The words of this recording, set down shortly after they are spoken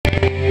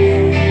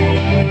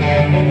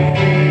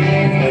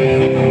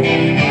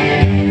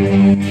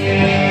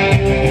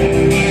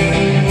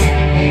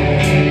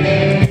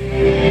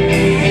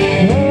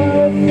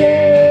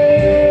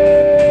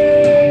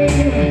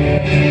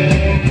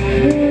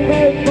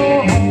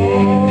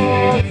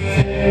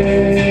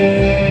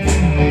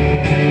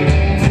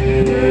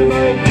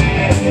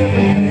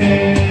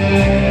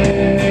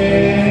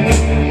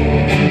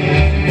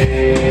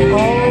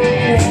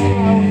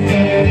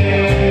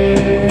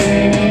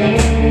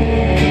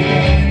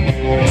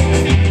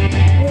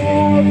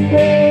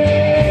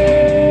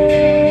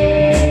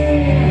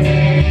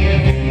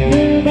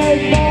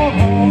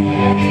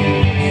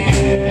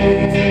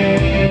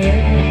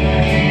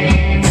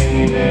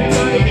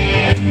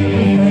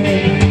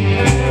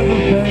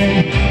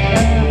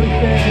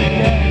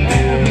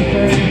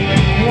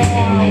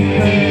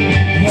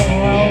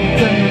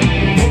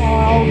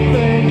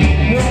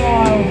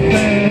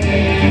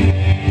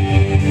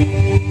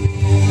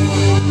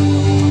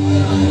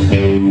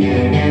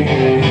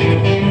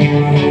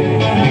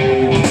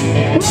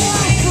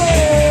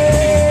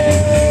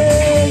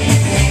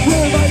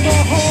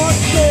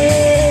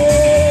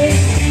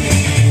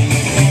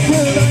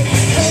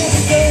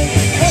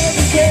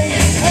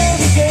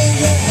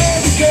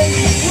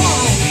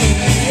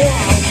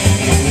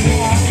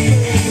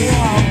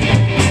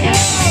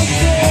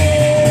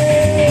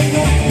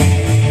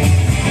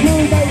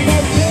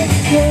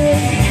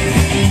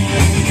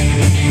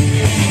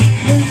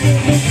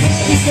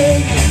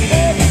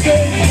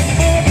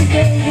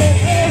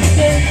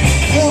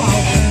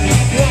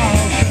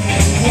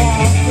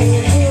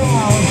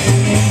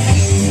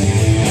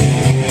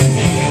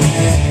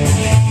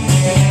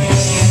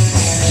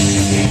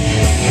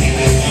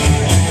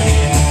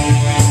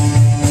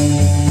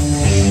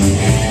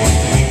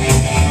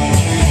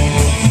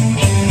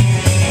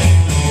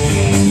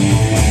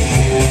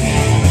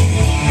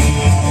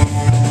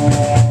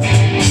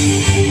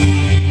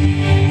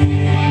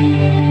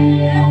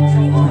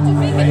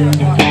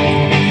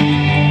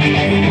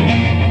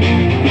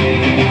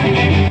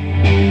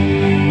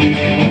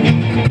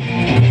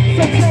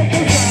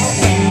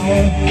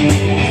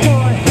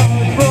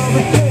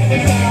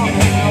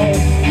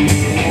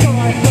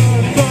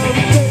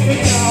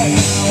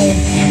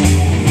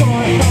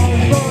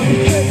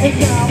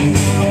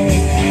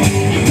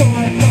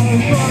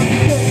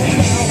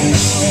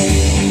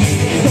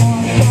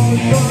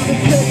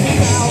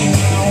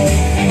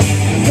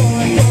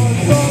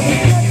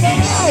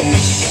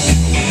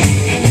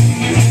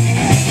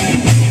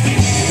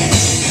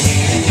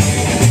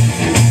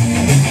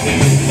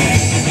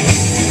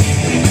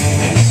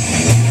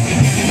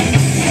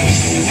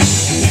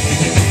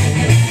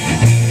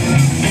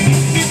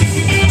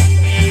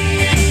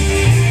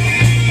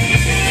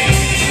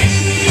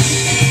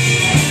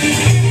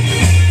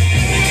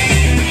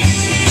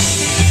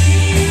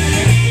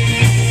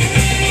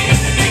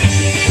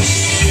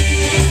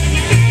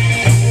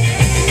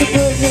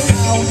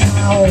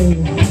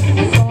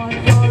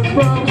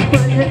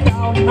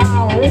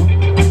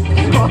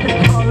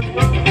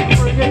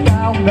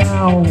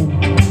down now.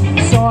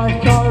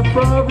 Psycho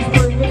brothers,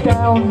 bring it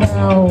down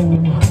now.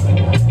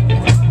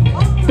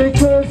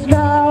 Because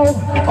now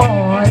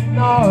I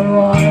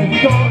know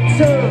I've got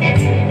to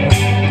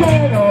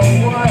get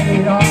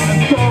away.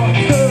 I've got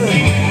to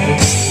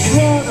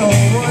run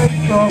away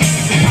from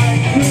the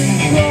pain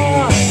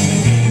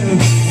driving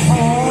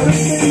hard of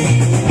me.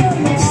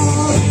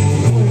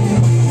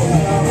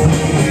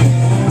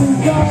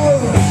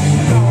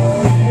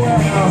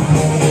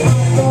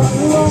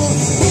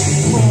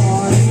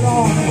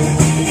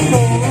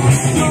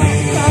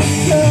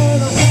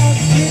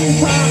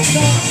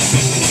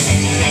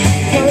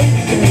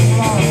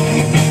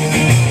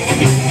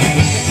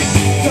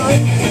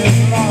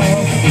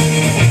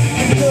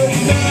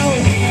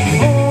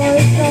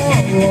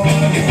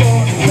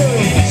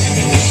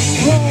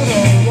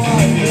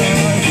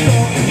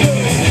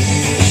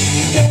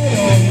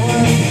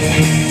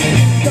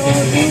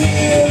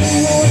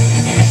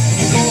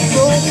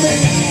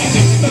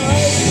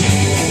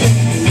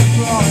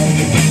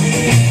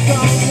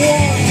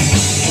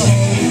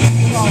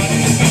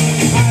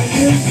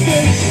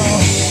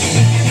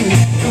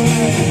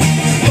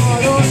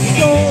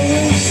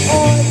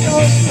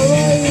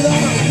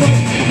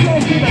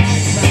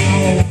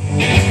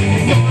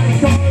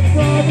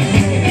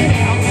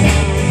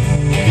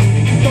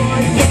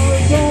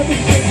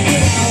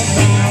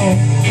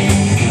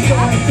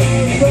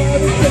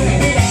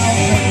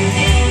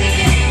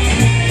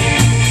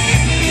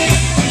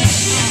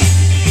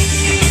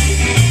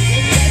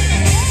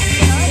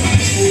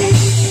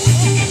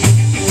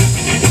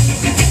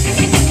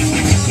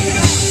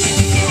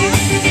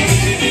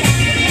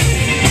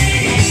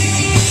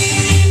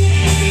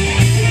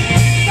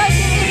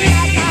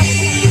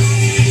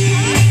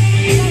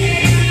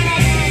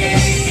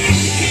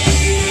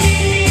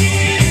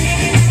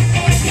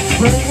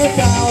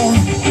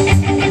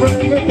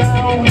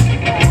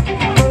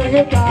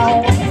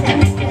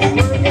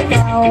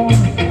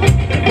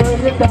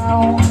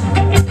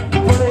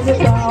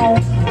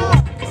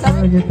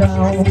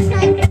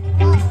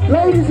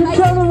 Ladies and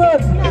gentlemen,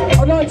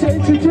 I'd like to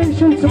introduce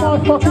you to my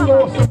fucking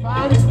awesome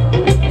man.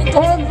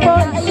 On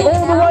bass,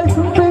 all the way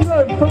from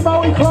Finland, from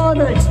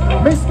Multi-Climax,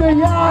 Mr.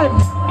 Jan.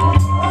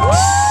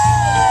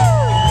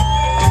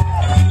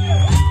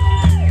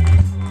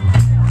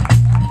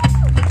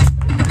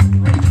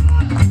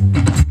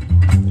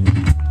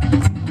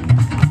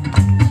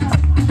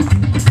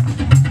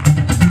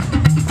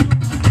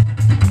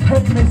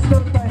 Hey Mr.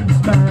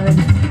 Bassman,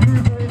 you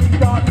really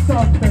got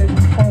something.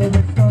 Oh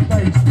Mr.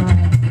 Bassman,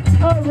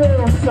 a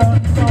real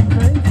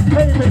something.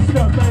 Hey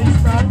Mr.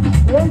 Bassman,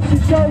 won't you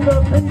show the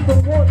people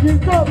what you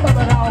got?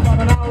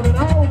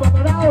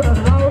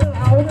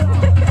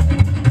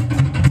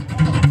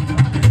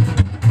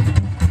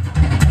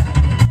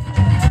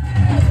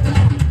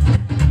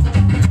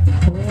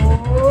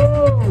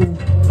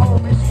 Oh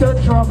Mr.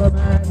 Drummer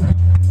Man,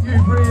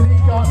 you've really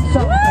got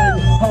something.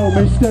 Oh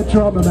Mr.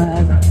 Drummer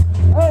Man,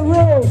 a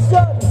real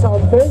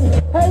something.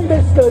 Hey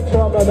Mr.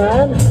 Drummer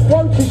Man,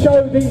 won't you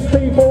show these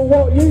people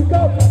what you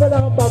got?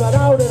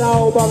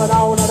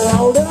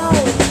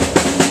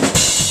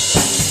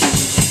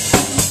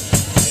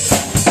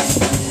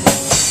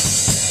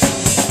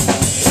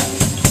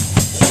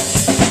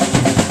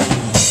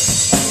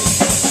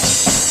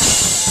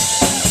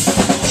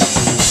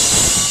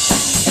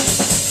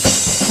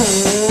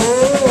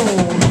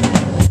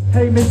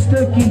 Hey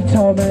Mr.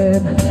 Guitar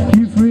Man,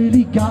 you've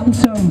really gotten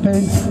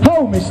something.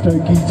 Oh Mr.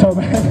 Guitar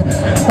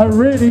Man, I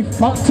really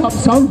fucked up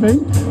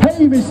something.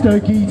 Hey Mr.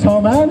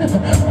 Guitar Man,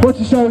 want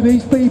to show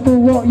these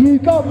people what you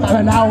got?